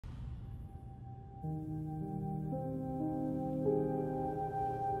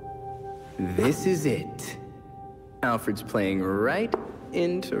This is it. Alfred's playing right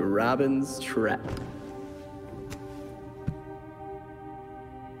into Robin's trap.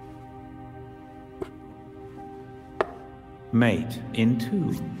 Mate in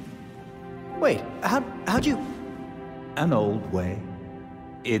two. Wait, how'd you... An old way.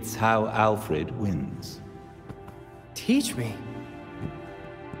 It's how Alfred wins. Teach me.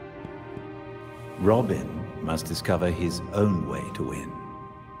 Robin must discover his own way to win.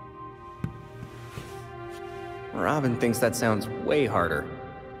 Robin thinks that sounds way harder.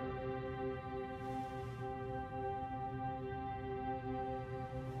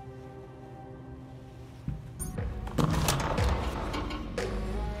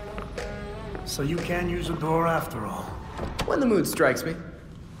 So you can use a door after all. When the mood strikes me.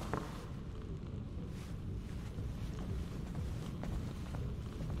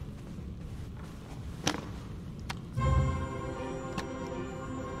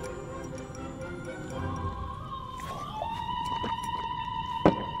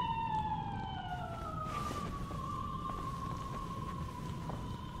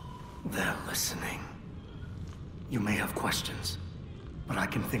 They're listening. You may have questions, but I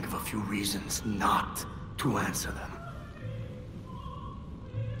can think of a few reasons not to answer them.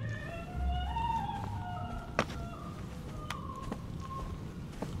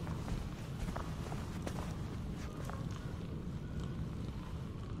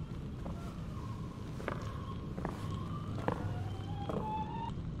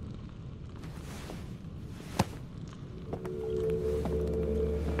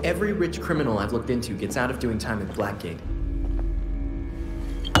 Every rich criminal I've looked into gets out of doing time at Blackgate.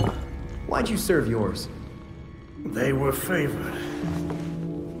 Why'd you serve yours? They were favored.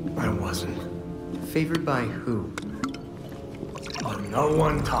 I wasn't. Favored by who? But no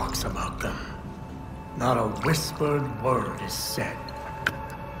one talks about them. Not a whispered word is said.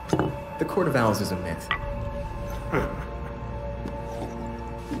 The Court of Owls is a myth.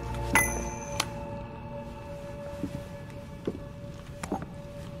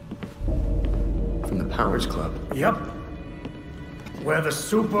 From the Powers Club? Yep. Where the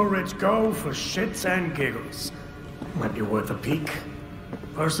super rich go for shits and giggles. Might be worth a peek.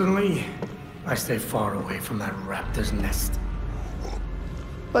 Personally, I stay far away from that raptor's nest.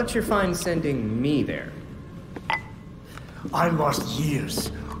 But you're fine sending me there. I lost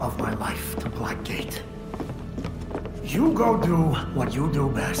years of my life to Blackgate. You go do what you do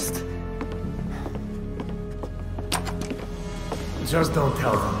best. Just don't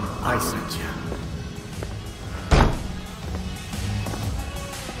tell them I sent you.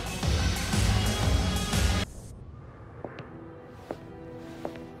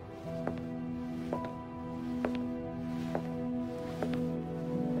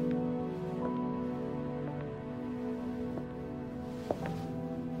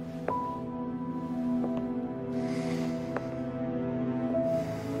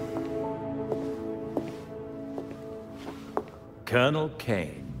 Colonel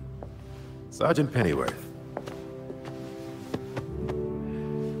Kane. Sergeant Pennyworth.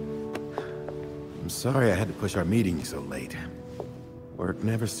 I'm sorry I had to push our meeting so late. Work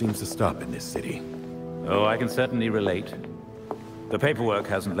never seems to stop in this city. Oh, I can certainly relate. The paperwork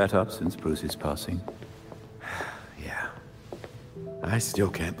hasn't let up since Bruce's passing. Yeah. I still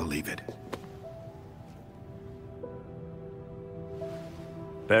can't believe it.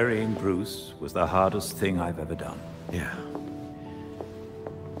 Burying Bruce was the hardest thing I've ever done. Yeah.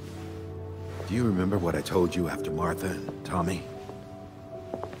 Do you remember what I told you after Martha and Tommy?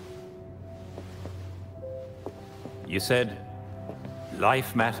 You said,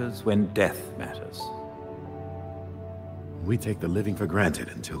 life matters when death matters. We take the living for granted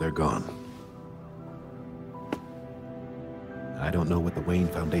until they're gone. I don't know what the Wayne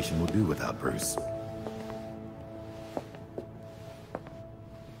Foundation will do without Bruce.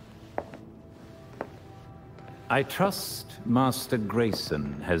 I trust Master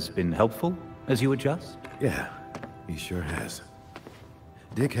Grayson has been helpful as you adjust? Yeah, he sure has.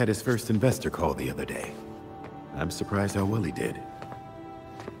 Dick had his first investor call the other day. I'm surprised how well he did.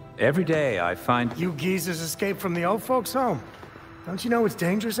 Every day I find... You geezers escaped from the old folks' home. Don't you know it's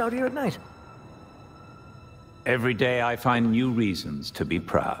dangerous out here at night? Every day I find new reasons to be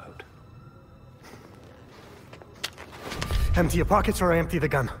proud. Empty your pockets or I empty the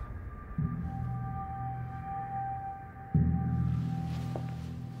gun.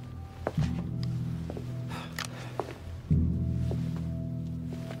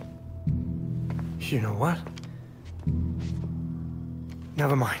 You know what?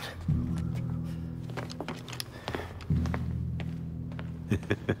 Never mind.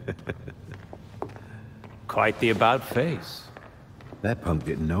 Quite the about-face. That punk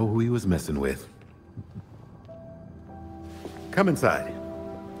didn't know who he was messing with. Come inside.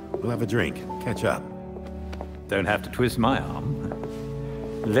 We'll have a drink, catch up. Don't have to twist my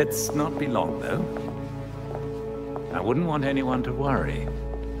arm. Let's not be long, though. I wouldn't want anyone to worry.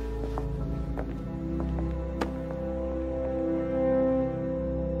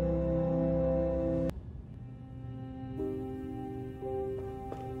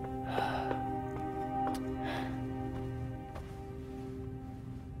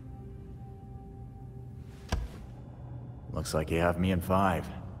 Looks like you have me in 5.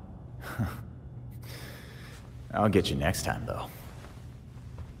 I'll get you next time, though.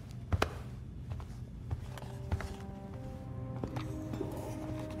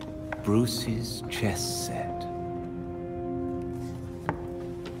 Bruce's chess set.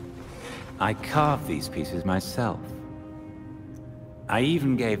 I carved these pieces myself. I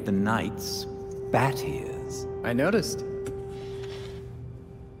even gave the knights bat ears. I noticed.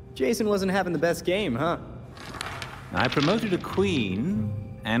 Jason wasn't having the best game, huh? I promoted a queen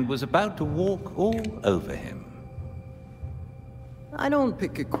and was about to walk all over him. I don't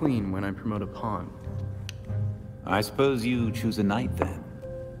pick a queen when I promote a pawn. I suppose you choose a knight then.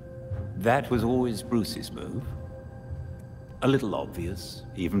 That was always Bruce's move. A little obvious,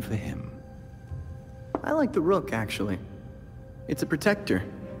 even for him. I like the rook, actually. It's a protector,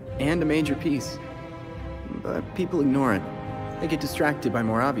 and a major piece. But people ignore it. They get distracted by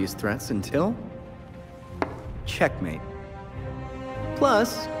more obvious threats until... checkmate.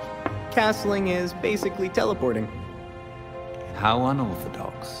 Plus, castling is basically teleporting. How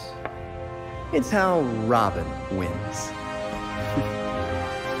unorthodox. It's how Robin wins.